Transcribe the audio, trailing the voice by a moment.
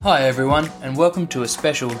Hi everyone, and welcome to a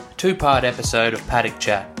special two-part episode of Paddock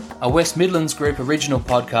Chat, a West Midlands Group original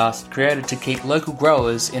podcast created to keep local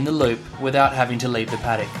growers in the loop without having to leave the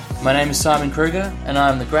paddock. My name is Simon Kruger, and I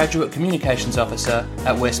am the Graduate Communications Officer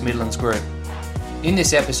at West Midlands Group. In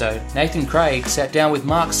this episode, Nathan Craig sat down with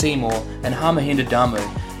Mark Seymour and Harmohinda Damu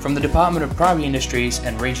from the Department of Primary Industries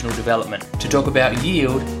and Regional Development to talk about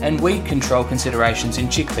yield and weed control considerations in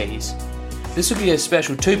chickpeas. This will be a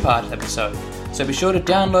special two-part episode, so be sure to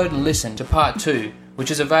download and listen to part 2, which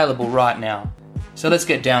is available right now. So let's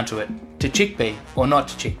get down to it. To chickpea or not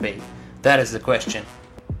to chickpea? That is the question.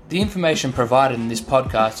 The information provided in this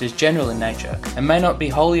podcast is general in nature and may not be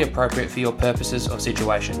wholly appropriate for your purposes or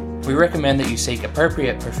situation. We recommend that you seek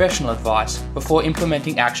appropriate professional advice before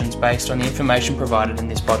implementing actions based on the information provided in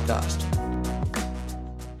this podcast.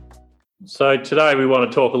 So today we want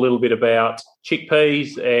to talk a little bit about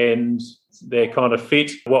chickpeas and their kind of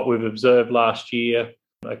fit, what we've observed last year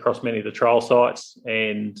across many of the trial sites.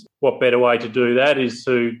 And what better way to do that is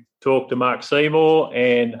to talk to Mark Seymour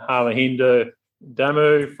and Harmohinda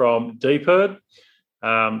Damu from DPIRD.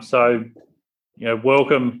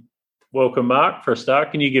 Welcome, Mark, for a start.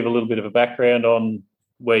 Can you give a little bit of a background on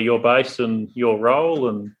where you're based and your role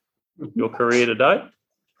and your career to date?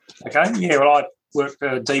 Okay, I work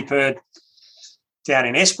for DPIRD down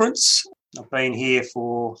in Esperance. I've been here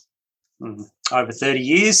for over 30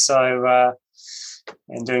 years, and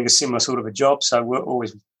doing a similar sort of a job. So we're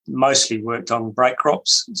always mostly worked on break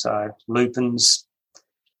crops, so lupins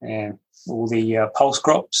and all the pulse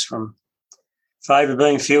crops from fava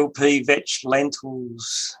bean, field pea, vetch,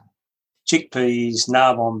 lentils, chickpeas,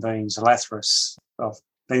 narbon beans, lathyrus. I've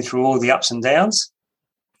been through all the ups and downs,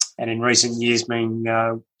 and in recent years,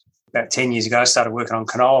 about 10 years ago, I started working on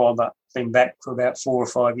canola, but been back for about 4 or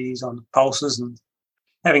 5 years on pulses and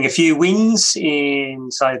having a few wins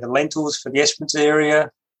in, say, the lentils for the Esperance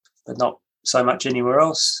area, but not so much anywhere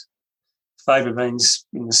else. Fava beans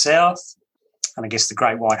in the south. And I guess the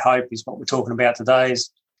great white hope is what we're talking about today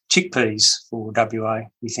is chickpeas for WA.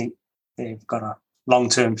 We think they've got a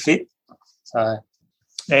long-term fit.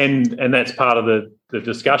 And that's part of the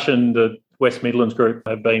discussion. The West Midlands Group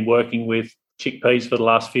have been working with chickpeas for the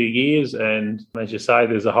last few years. And as you say,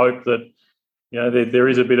 there's a hope that there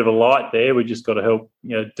is a bit of a light there. We just got to help,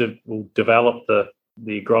 develop the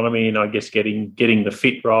agronomy and I guess getting the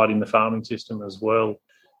fit right in the farming system as well.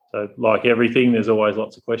 So like everything, there's always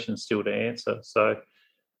lots of questions still to answer. So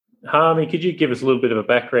Harmy, could you give us a little bit of a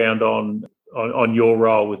background on your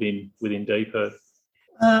role within DPIRD?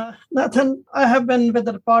 Nathan, I have been with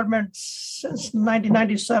the department since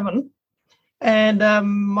 1997, and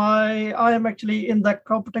I am actually in the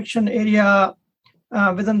crop protection area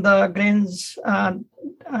within the Grains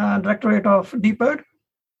Directorate of DPIRD.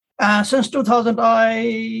 Since 2000, I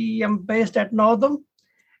am based at Northam,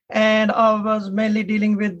 and I was mainly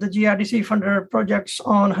dealing with the GRDC funded projects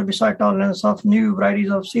on herbicide tolerance of new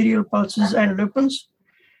varieties of cereal pulses and lupins.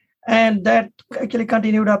 And that actually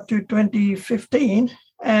continued up to 2015.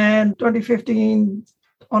 And 2015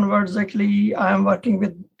 onwards, actually, I am working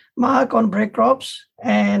with Mark on break crops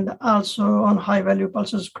and also on high-value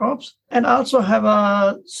pulses crops, and also have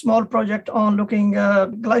a small project on looking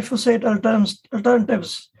glyphosate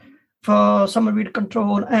alternatives for summer weed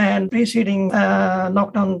control and preceding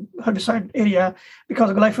knockdown herbicide area,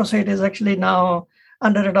 because glyphosate is actually now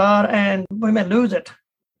under radar and we may lose it.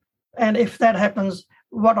 And if that happens,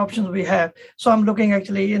 what options we have? So I'm looking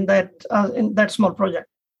actually in that small project.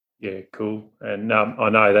 Yeah, cool. And I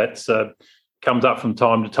know that's comes up from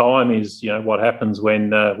time to time is, what happens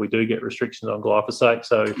when we do get restrictions on glyphosate.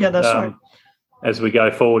 So yeah, that's right. As we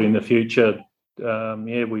go forward in the future,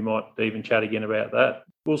 we might even chat again about that.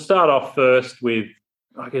 We'll start off first with,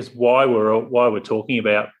 I guess, why we're talking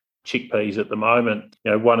about chickpeas at the moment.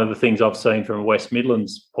 One of the things I've seen from a West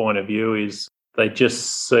Midlands point of view is they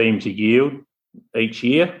just seem to yield each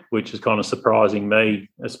year, which is kind of surprising me,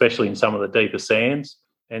 especially in some of the deeper sands.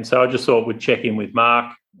 And so I just thought we'd check in with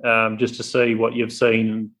Mark just to see what you've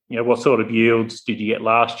seen, what sort of yields did you get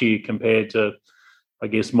last year compared to, I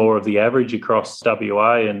guess, more of the average across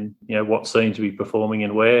WA, and, what seems to be performing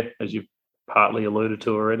and where, as you've partly alluded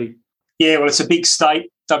to already. Yeah, well, it's a big state,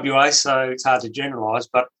 WA, so it's hard to generalise,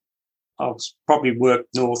 but I'll probably work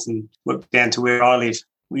north and work down to where I live.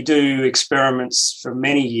 We do experiments for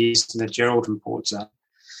many years in the Geraldton Port Zone,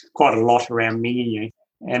 quite a lot around Mingenew.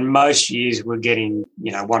 And most years we're getting,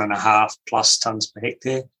 1.5 plus tonnes per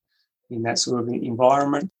hectare in that sort of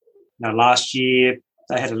environment. Last year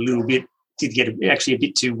they had did get actually a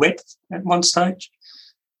bit too wet at one stage.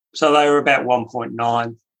 So they were about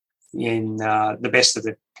 1.9 in the best of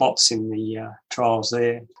the plots in the trials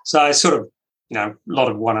there. So it's sort of a lot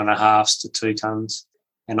of 1.5 to 2 tonnes.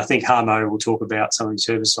 And I think Harmo will talk about some of his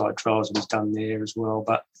herbicide trials that he's done there as well.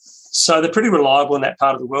 But so they're pretty reliable in that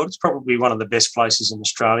part of the world. It's probably one of the best places in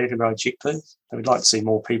Australia to grow chickpeas. We'd like to see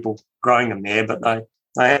more people growing them there, but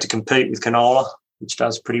they had to compete with canola, which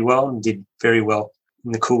does pretty well and did very well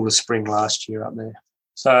in the cooler spring last year up there.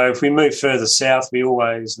 So if we move further south, in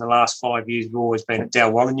the last 5 years, we've always been at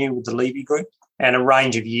Dalwallinu with the Levy Group and a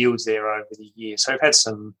range of yields there over the years. So we've had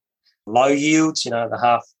some low yields,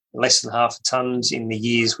 less than half a tonnes in the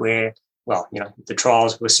years where, the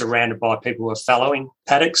trials were surrounded by people who were fallowing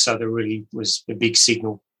paddocks. So there really was a big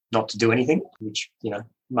signal not to do anything, which,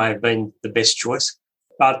 may have been the best choice.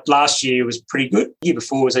 But last year was pretty good. The year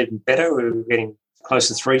before was even better. We were getting close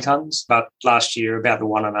to 3 tonnes, but last year about the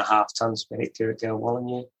 1.5 tonnes per hectare at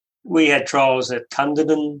Dalwallinu. We had trials at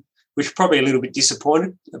Cunderdin, which we're probably a little bit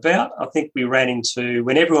disappointed about. I think we ran into,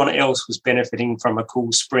 when everyone else was benefiting from a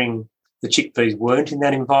cool spring, the chickpeas weren't in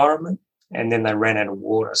that environment, and then they ran out of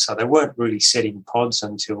water. So they weren't really setting pods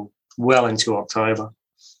until well into October.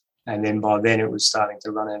 And then by then it was starting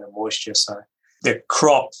to run out of moisture. So the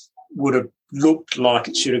crop would have looked like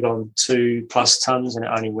it should have gone 2+ tonnes and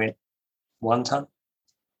it only went 1 tonne.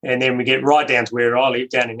 And then we get right down to where I live,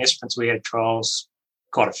 down in Esperance. We had trials,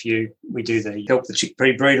 quite a few. We help the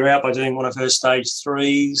chickpea breeder out by doing one of her stage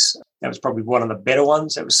 3s. That was probably one of the better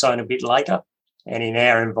ones. That was sown a bit later. And in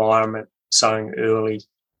our environment, sowing early,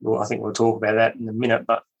 well, I think we'll talk about that in a minute,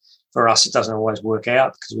 but for us it doesn't always work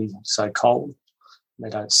out because we're so cold. They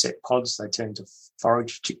don't set pods. They turn to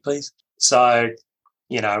forage chickpeas. So,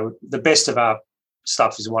 the best of our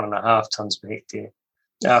stuff is 1.5 tonnes per hectare.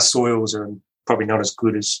 Our soils are probably not as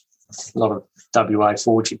good as a lot of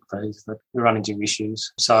WA4 chickpeas, but we run into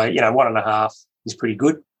issues. So, 1.5 is pretty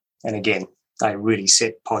good. And again, they really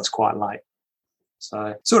set pods quite late.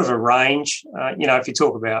 So sort of a range. If you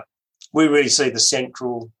talk about, we really see the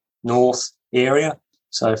central north area.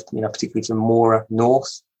 So, particularly from Moora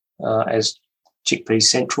north as chickpeas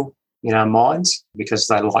central in our minds because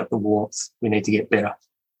they like the warmth. We need to get better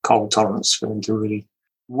cold tolerance for them to really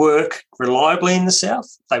work reliably in the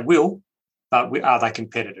south. They will, but are they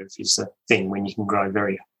competitive is the thing when you can grow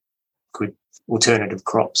very good alternative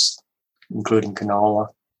crops, including canola,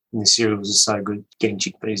 and the cereals are so good. Getting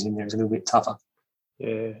chickpeas in there is a little bit tougher.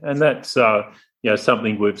 Yeah, and that's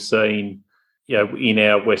something we've seen in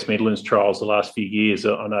our West Midlands trials the last few years.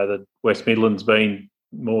 I know that West Midlands been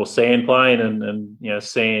more sand plain and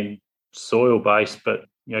sand soil based, but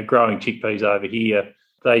growing chickpeas over here,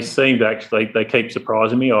 they seem to they keep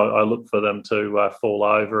surprising me. I look for them to fall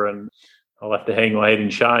over and I'll have to hang my head in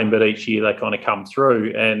shame, but each year they kind of come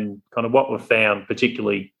through. And kind of what we've found,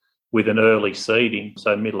 particularly with an early seeding,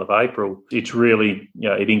 so middle of April, it's really,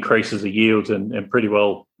 it increases the yields and pretty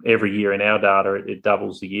well every year in our data it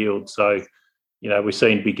doubles the yield. So, we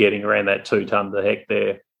seem to be getting around that 2 tonne per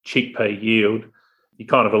hectare chickpea yield. You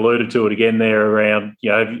kind of alluded to it again there around,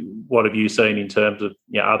 what have you seen in terms of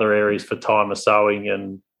other areas for time of sowing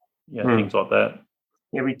and things like that?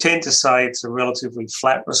 Yeah, we tend to say it's a relatively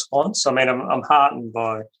flat response. I mean, I'm heartened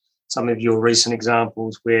by some of your recent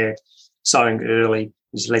examples where sowing early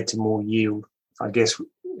has led to more yield. I guess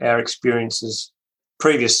our experiences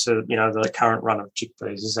previous to, the current run of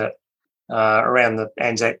chickpeas is that around the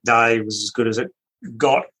Anzac Day was as good as it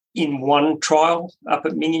got in one trial up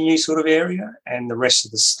at Minginoo sort of area, and the rest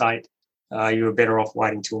of the state, you were better off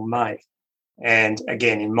waiting till May. And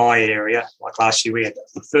again, in my area, like last year, we had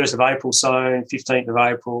the 1st of April sown, 15th of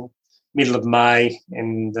April, middle of May,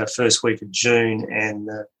 and the first week of June, and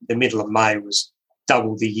the middle of May was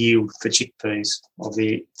double the yield for chickpeas of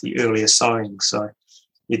the earlier sowing. So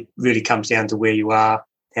it really comes down to where you are,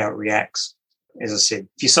 how it reacts. As I said,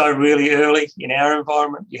 if you sow really early in our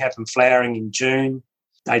environment, you have them flowering in June.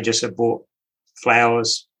 They just have bought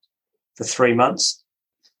flowers for 3 months.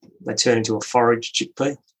 They turn into a forage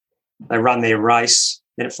chickpea. They run their race,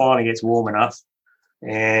 then it finally gets warm enough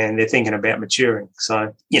and they're thinking about maturing.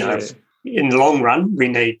 So, in the long run, we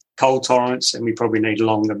need cold tolerance and we probably need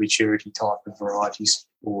longer maturity type of varieties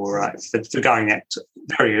for going that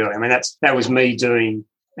very early. I mean, that was me doing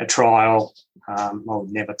a trial. I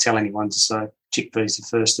would never tell anyone to sow chickpeas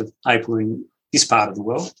the 1st of April in this part of the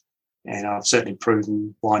world, and I've certainly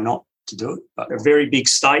proven why not to do it. But a very big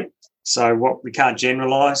state, so what we can't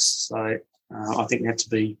generalise. So I think we have to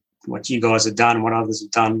be what you guys have done and what others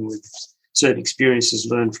have done with certain experiences,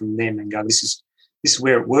 learn from them and go, this is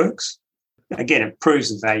where it works. Again, it proves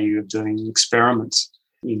the value of doing experiments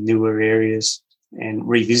in newer areas and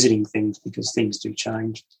revisiting things because things do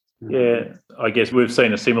change. Yeah, I guess we've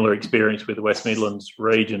seen a similar experience with the West Midlands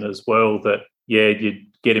region as well, that, you'd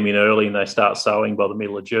get them in early and they start sowing by the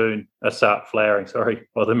middle of June, start flowering,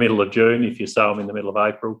 by the middle of June if you sow them in the middle of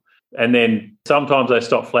April. And then sometimes they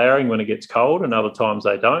stop flowering when it gets cold and other times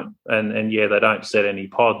they don't. And they don't set any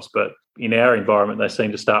pods, but in our environment, they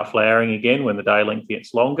seem to start flowering again when the day length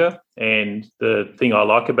gets longer. And the thing I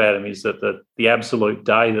like about them is that the absolute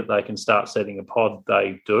day that they can start setting a pod,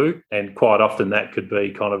 they do. And quite often that could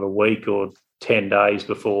be kind of a week or 10 days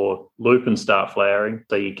before lupins start flowering.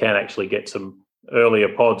 So you can actually get some earlier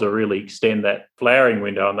pods or really extend that flowering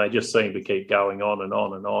window, and they just seem to keep going on and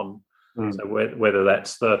on and on. So whether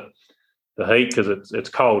that's the heat, because it's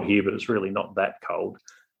cold here, but it's really not that cold.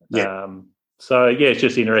 It's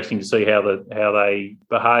just interesting to see how they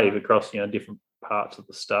behave across different parts of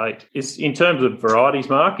the state. In terms of varieties,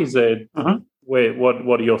 Mark, is there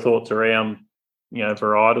what are your thoughts around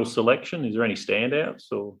varietal selection? Is there any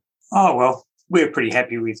standouts or? Oh well, we're pretty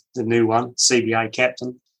happy with the new one, CBA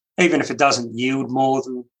Captain. Even if it doesn't yield more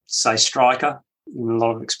than, say, Striker, in a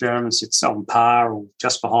lot of experiments it's on par or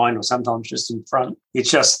just behind or sometimes just in front.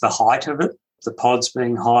 It's just the height of it. The pods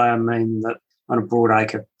being higher mean that on a broad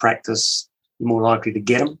acre practice you're more likely to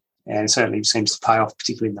get them, and it certainly seems to pay off,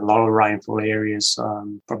 particularly in the lower rainfall areas,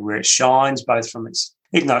 probably where it shines, both from its,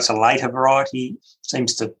 even though it's a later variety,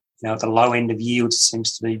 seems to, at the low end of yields, it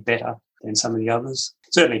seems to be better than some of the others.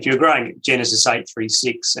 Certainly if you're growing Genesis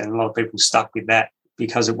 836 and a lot of people stuck with that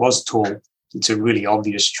because it was tall, it's a really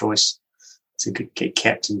obvious choice to get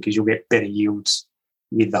Captain because you'll get better yields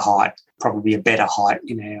with the height, probably a better height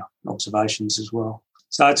in our observations as well.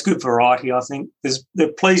 So it's good variety, I think.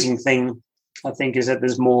 The pleasing thing, I think, is that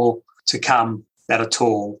there's more to come that are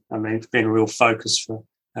tall. I mean, it's been a real focus for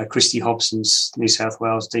Christy Hobson's New South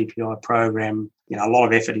Wales DPI program. A lot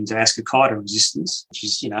of effort into Ascochyta resistance, which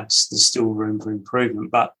is, there's still room for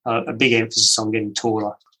improvement, but a big emphasis on getting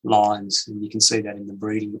taller lines, and you can see that in the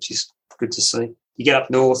breeding, which is good to see. You get up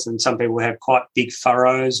north and some people have quite big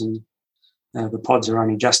furrows, and the pods are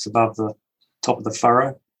only just above the top of the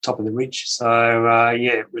furrow, top of the ridge. So,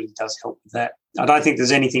 it really does help with that. I don't think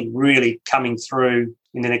there's anything really coming through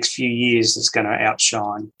in the next few years that's going to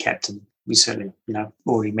outshine Captain. We certainly,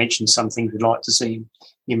 already mentioned some things we'd like to see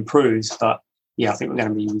improve, but, I think we're going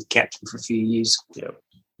to be with Captain for a few years.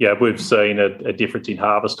 Yeah, we've seen a difference in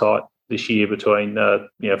harvest height this year between,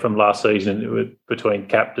 from last season between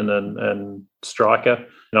Captain and Striker.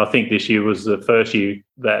 And I think this year was the first year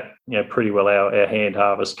that, pretty well our hand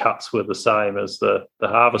harvest cuts were the same as the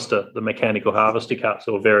harvester, the mechanical harvester cuts,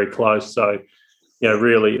 or very close. So,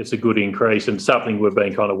 really it's a good increase, and something we've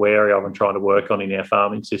been kind of wary of and trying to work on in our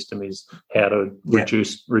farming system is how to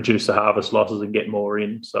reduce the harvest losses and get more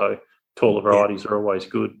in. So taller varieties are always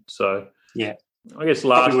good. So I guess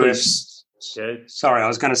lastly, sorry, I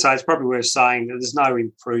was going to say it's probably worth saying that there's no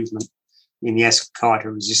improvement in the Ascochyta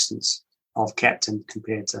resistance of Captain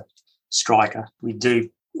compared to Striker. We do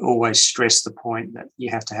always stress the point that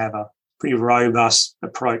you have to have a pretty robust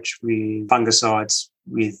approach with fungicides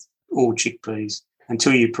with all chickpeas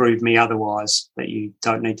until you prove me otherwise that you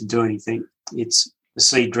don't need to do anything. It's the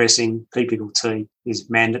seed dressing, P-T, is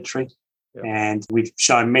mandatory. Yep. And we've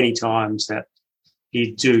shown many times that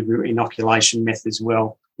you do inoculation methods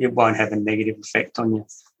well, it won't have a negative effect on your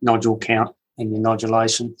nodule count and your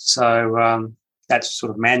nodulation. So that's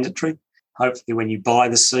sort of mandatory. Hopefully when you buy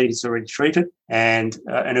the seed, it's already treated, and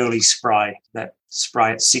an early spray, that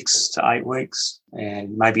spray at 6 to 8 weeks,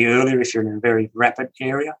 and maybe earlier if you're in a very rapid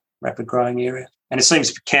growing area. And it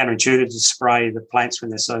seems counterintuitive to spray the plants when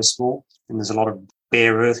they're so small and there's a lot of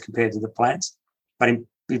bare earth compared to the plants. But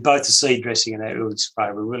with both the seed dressing and that early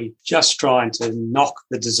spray, we're really just trying to knock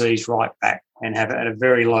the disease right back and have it at a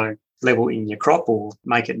very low level in your crop, or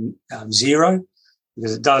make it zero,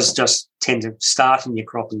 because it does just tend to start in your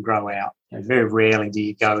crop and grow out. And very rarely do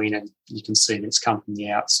you go in and you can see that it's come from the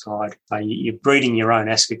outside. You're breeding your own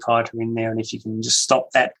Ascochyta in there, and if you can just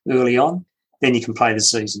stop that early on, then you can play the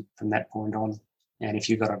season from that point on. And if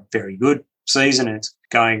you've got a very good season and it's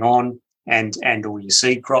going on and all your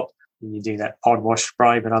seed crop, and you do that pod wash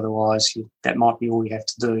spray, but otherwise that might be all you have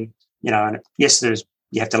to do. And yes,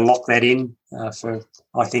 you have to lock that in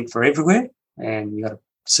for everywhere, and you got to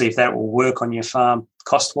see if that will work on your farm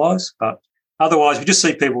cost-wise. But otherwise, we just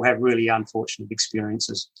see people have really unfortunate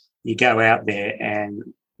experiences. You go out there, and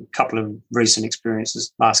a couple of recent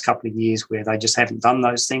experiences last couple of years where they just haven't done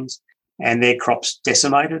those things and their crop's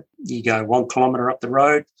decimated. You go 1 kilometre up the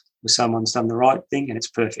road where someone's done the right thing and it's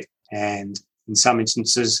perfect. And in some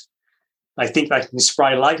instances, they think they can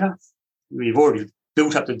spray later. You've already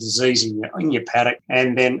built up the disease in your paddock.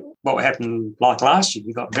 And then what happened, like last year,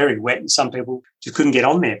 we got very wet and some people just couldn't get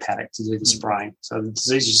on their paddock to do the spraying. So the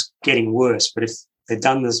disease is getting worse. But if they'd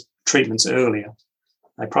done the treatments earlier,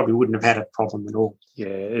 they probably wouldn't have had a problem at all.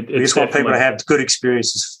 Yeah, we just want people to have good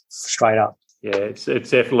experiences straight up. Yeah, it's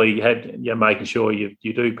definitely making sure you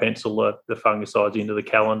do pencil the fungicides into the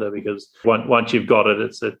calendar, because once you've got it,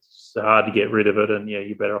 it's hard to get rid of it, and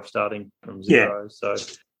you're better off starting from zero. So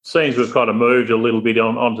it seems we've kind of moved a little bit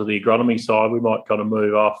onto the agronomy side. We might kind of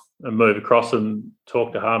move across and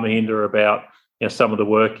talk to Harmohinder about some of the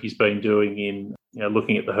work he's been doing in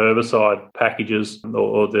looking at the herbicide packages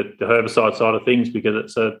or the herbicide side of things, because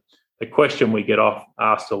it's a question we get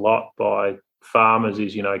asked a lot by farmers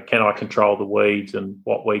is, can I control the weeds, and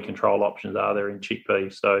what weed control options are there in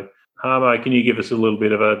chickpeas? So, Harmo, can you give us a little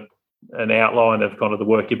bit of an outline of kind of the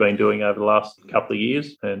work you've been doing over the last couple of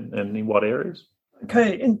years and in what areas?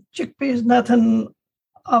 Okay, in chickpeas, Nathan,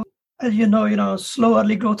 as you know, slow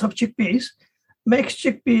early growth of chickpeas makes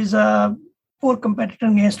chickpeas poor competitor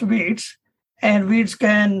against weeds, and weeds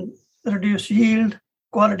can reduce yield,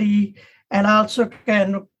 quality, and also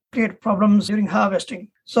can create problems during harvesting.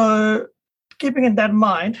 So keeping in that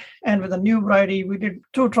mind, and with a new variety, we did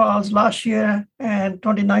 2 trials last year, and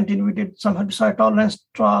 2019 we did some herbicide tolerance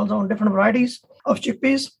trials on different varieties of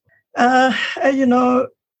chickpeas. As you know,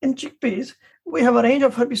 in chickpeas, we have a range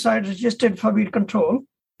of herbicides registered for weed control.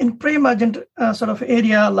 In pre-emergent sort of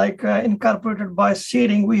area, like incorporated by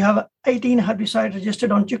seeding, we have 18 herbicides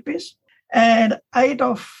registered on chickpeas, and out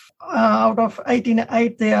of 18,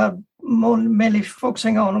 8 they are mainly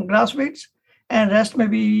focusing on grass weeds, and rest may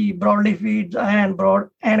be broadleaf weeds and broad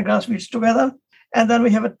and grass weeds together. And then we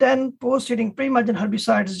have a 10 post-seeding pre-emergent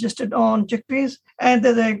herbicides registered on chickpeas, and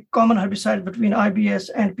there's a common herbicide between IBS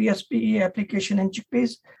and PSPE application in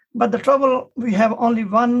chickpeas. But the trouble, we have only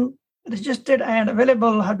one registered and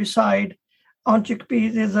available herbicide on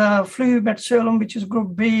chickpeas is flumetsolum, which is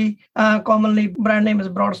Group B. Commonly, brand name is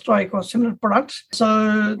Broad Strike or similar products.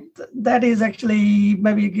 So that is actually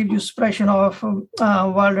maybe give you suppression of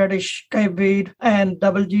wild radish, caveweed, and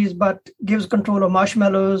double Gs, but gives control of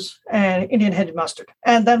marshmallows and Indian hedge mustard.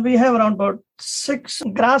 And then we have around about 6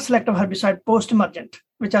 grass selective herbicide post-emergent,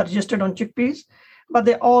 which are registered on chickpeas, but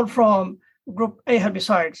they're all from Group A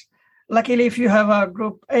herbicides. Luckily, if you have a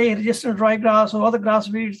Group A resistant ryegrass or other grass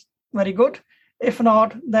weeds, very good. If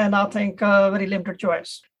not, then I think very limited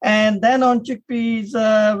choice. And then on chickpeas,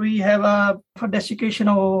 we have for desiccation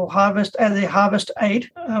or harvest as a harvest aid.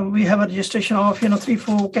 We have a registration of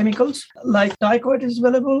 3-4 chemicals like dicoid is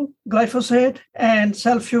available, glyphosate, and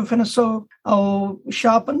sulfurfenazole or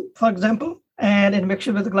sharpen, for example, and in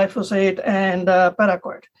mixture with glyphosate and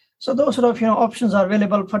paraquat. So those sort of options are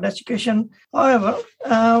available for desiccation. However,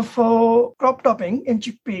 for crop topping in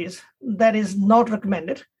chickpeas, that is not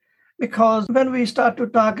recommended, because when we start to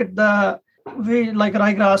target like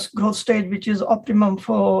ryegrass growth stage, which is optimum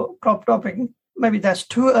for crop topping, maybe that's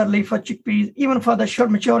too early for chickpeas, even for the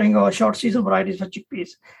short maturing or short season varieties for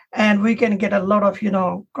chickpeas. And we can get a lot of,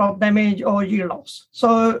 crop damage or yield loss.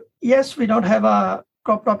 So yes, we don't have a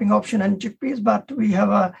crop topping option in chickpeas, but we have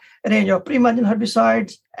a range of pre-emergent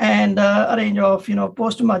herbicides and a range of,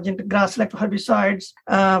 post-emergent grass selective herbicides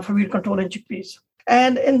for weed control in chickpeas.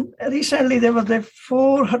 And recently, there was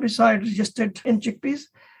 4 herbicides registered in chickpeas.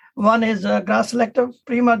 One is grass selective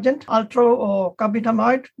pre-emergent, Altro or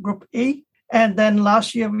carbitamide, Group E. And then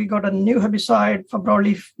last year, we got a new herbicide for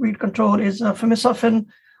broadleaf weed control is Fimisofen,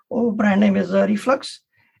 or brand name is Reflux.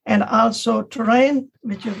 And also Terrain,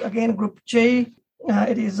 which is again Group J.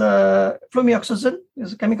 It is flumioxazin,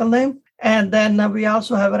 is a chemical name. And then we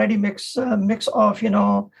also have a ready mix of,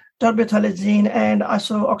 terbutaline and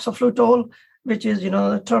isooxaflutol, which is,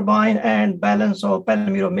 the turbine and balance or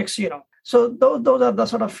palomiro mix, So those are the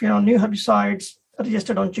sort of, new herbicides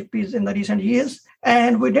registered on chickpeas in the recent years.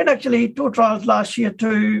 And we did actually 2 trials last year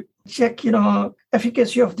to check,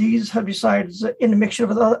 efficacy of these herbicides in mixture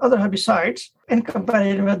with other herbicides in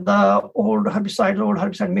comparison with the old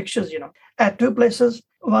herbicide mixtures, at 2 places.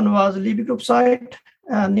 One was Libby Group site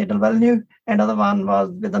near Dalvalnu, and other one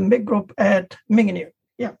was with the MIG Group at Mingenew.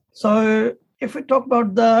 Yeah. So if we talk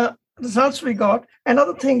about the results we got,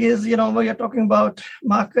 another thing is, we are talking about,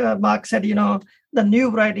 Mark said, the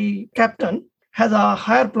new variety Captain has a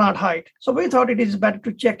higher plant height. So we thought it is better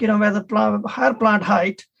to check, whether higher plant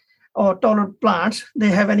height or taller plants, they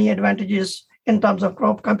have any advantages in terms of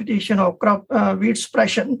crop competition or crop weed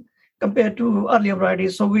suppression compared to earlier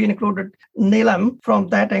varieties. So we included Neelam from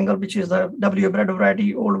that angle, which is the W bred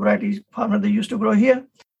variety, old variety farmer they used to grow here.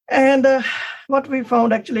 And what we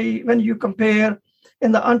found actually, when you compare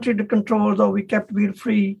in the untreated controls, or we kept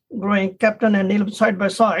weed-free growing Captain and Neelam side by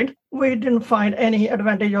side, we didn't find any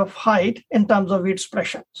advantage of height in terms of weed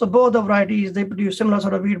suppression. So both the varieties, they produce similar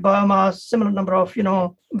sort of weed biomass, similar number of,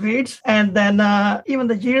 weeds. And then even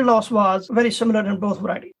the yield loss was very similar in both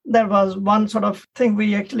varieties. That was one sort of thing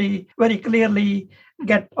we actually very clearly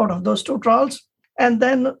get out of those two trials. And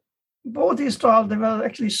then both these trials, they were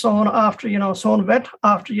actually sown after, sown wet,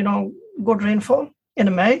 after, good rainfall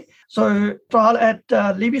in May. So trial at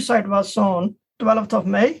Libby site was sown 12th of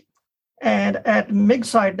May, and at MIG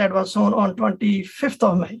site that was sown on 25th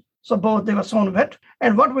of May. So both they were sown wet.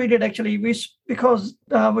 And what we did actually, because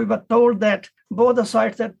we were told that both the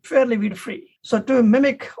sites are fairly weed free. So to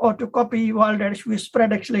mimic or to copy wild radish, we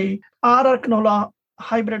spread actually RR canola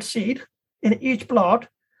hybrid seed in each plot,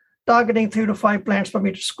 targeting 3 to 5 plants per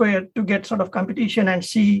meter square to get sort of competition and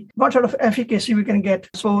see what sort of efficacy we can get,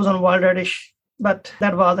 I suppose, on wild radish. But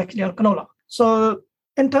that was actually on canola. So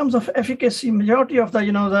in terms of efficacy, majority of the,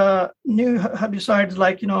 the new herbicides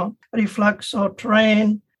like, Reflux or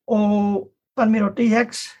Terrain or Palmiro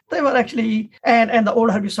TX, they were actually, and the old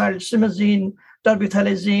herbicides, Simazine,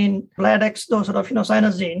 Terbuthalazine, Bladex, those sort of,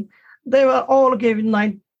 Cyanazine, they were all giving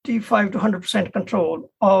 95 to 100%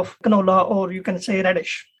 control of canola, or you can say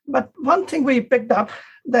radish. But one thing we picked up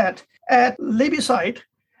that at Libby site,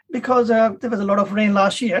 because there was a lot of rain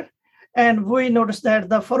last year, and we noticed that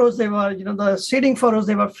the furrows, they were, the seeding furrows,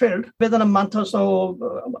 they were filled within a month or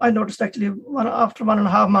so. I noticed actually after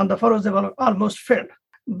 1.5 months, the furrows, they were almost filled.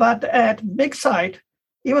 But at MIG site,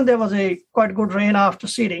 even there was a quite good rain after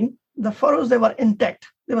seeding, the furrows, they were intact.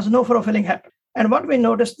 There was no furrow filling happened. And what we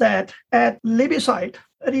noticed that at Libby site,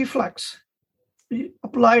 Reflux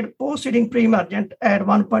applied post-seeding pre-emergent at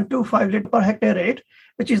 1.25 liter per hectare rate,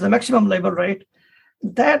 which is the maximum label rate.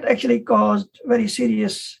 That actually caused very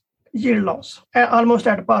serious yield loss, almost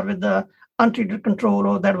at par with the untreated control,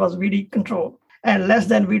 or that was weedy control, and less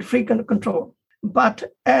than weed-free control. But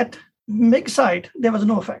at MIG site, there was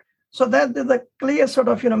no effect. So that the clear sort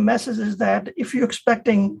of message is that if you're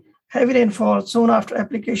expecting heavy rainfall soon after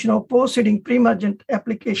application or post-seeding pre-emergent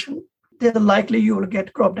application, then likely you will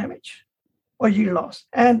get crop damage or yield loss.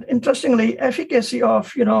 And interestingly, efficacy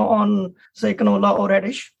of, on say canola or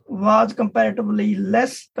radish was comparatively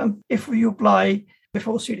less if you apply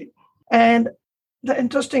before seeding. And the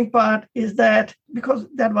interesting part is that because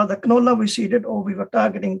that was the canola we seeded, or we were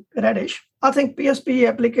targeting radish, I think PSP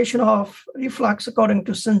application of Reflux, according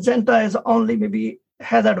to Syngenta, is only maybe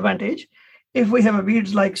has advantage if we have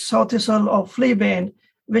weeds like sow thistle or fleabane,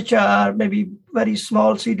 which are maybe very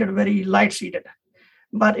small seeded, very light seeded.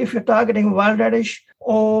 But if you're targeting wild radish,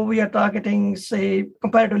 or we are targeting, say,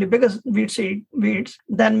 comparatively bigger weeds,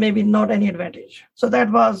 then maybe not any advantage. So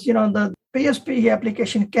that was, the PSP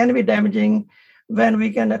application can be damaging when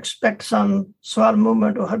we can expect some soil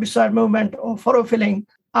movement or herbicide movement or furrow filling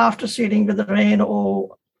after seeding with the rain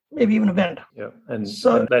or maybe even wind. Yeah, and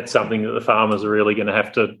that's something that the farmers are really going to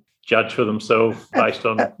have to judge for themselves based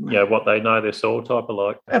on what they know their soil type are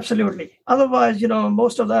like. Absolutely. Otherwise,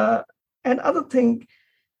 most of the, and other thing,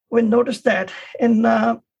 we noticed that in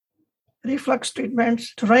reflux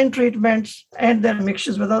treatments, terrain treatments, and their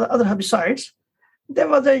mixtures with other herbicides, there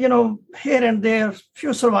was a, here and there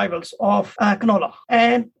few survivals of canola.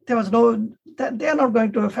 And there was they are not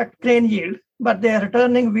going to affect grain yield, but they are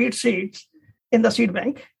returning weed seeds in the seed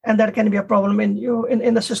bank, and that can be a problem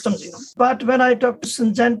in the systems. But when I talked to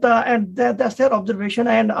Syngenta, and that's their observation,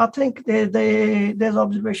 and I think there's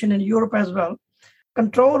observation in Europe as well.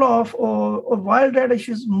 Control of or wild radish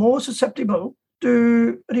is more susceptible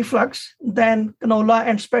to reflux than canola,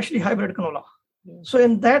 and especially hybrid canola. Yeah. So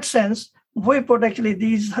in that sense, we put actually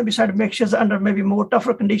these herbicide mixtures under maybe more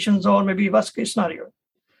tougher conditions or maybe worst case scenario.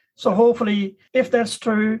 So hopefully, if that's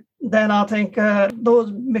true, then I think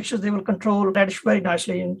those mixtures, they will control radish very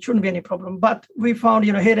nicely and shouldn't be any problem. But we found,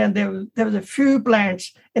 here and there was a few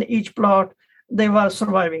plants in each plot, they were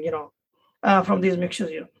surviving, from these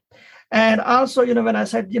mixtures, And also, when I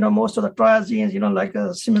said, most of the triazines, like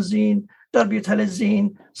simazine,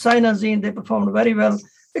 terbuthalazine, cyanazine, they performed very well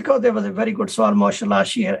because there was a very good soil moisture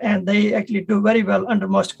last year, and they actually do very well under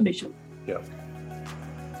moist conditions. Yeah.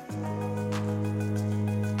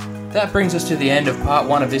 That brings us to the end of part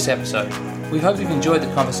 1 of this episode. We hope you've enjoyed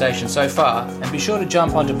the conversation so far, and be sure to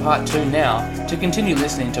jump onto part 2 now to continue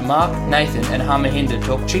listening to Mark, Nathan and Harmohinder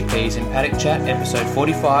talk chickpeas in Paddock Chat episode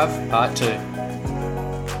 45, part 2.